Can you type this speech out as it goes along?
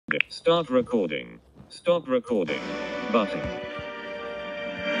Start recording. Stop recording. Button.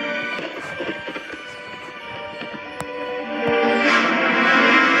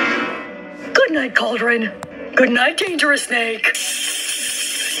 Good night, Cauldron. Good night, dangerous snake.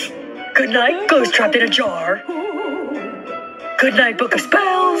 Good night, ghost trapped in a jar. Good night, book of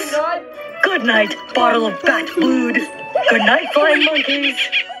spells. Good night, bottle of bat fluid. Good night, flying monkeys.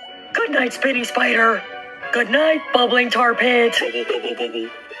 Good night, spinning spider. Good night, bubbling tar pit.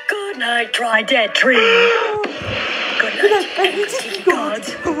 Good night, dry dead tree. Good night, sticky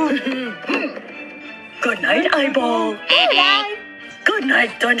gods. Good night, eyeball. Good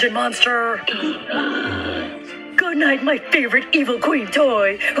night, dungeon monster. Good night, my favorite evil queen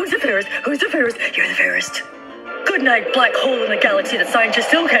toy. Who's the fairest? Who's the fairest? You're the fairest. Good night, black hole in the galaxy that scientists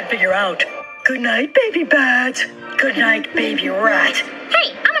still can't figure out. Good night, baby bat. Good night, baby rat.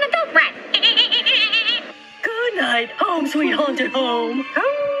 Hey, I'm an adult rat. Good night, home sweet haunted home.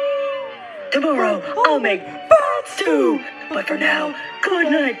 Tomorrow, I'll make bat stew. But for now, good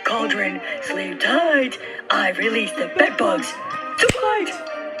night, Cauldron. Sleep tight. I've released the bed bugs. Tonight.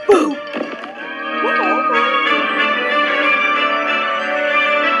 Boo.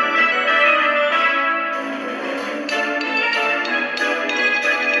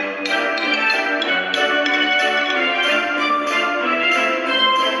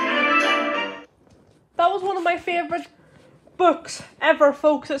 That was one of my favourite books ever,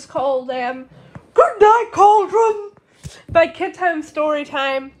 folks. It's called Good Night, Cauldron by Kid Time Story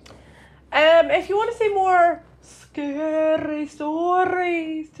Time. If you want to see more scary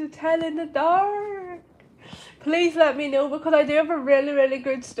stories to tell in the dark, please let me know, because I do have a really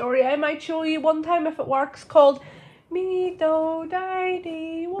good story I might show you one time if it works, called Meadow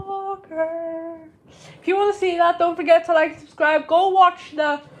Daddy Walker. If you want to see that, don't forget to like, subscribe, go watch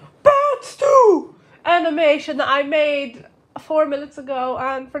the Bat Stew animation that I made 4 minutes ago.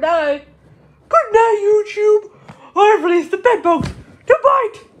 And for now, good night, YouTube. I've released the bed bugs to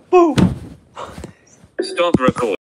bite. Boo. Stop recording.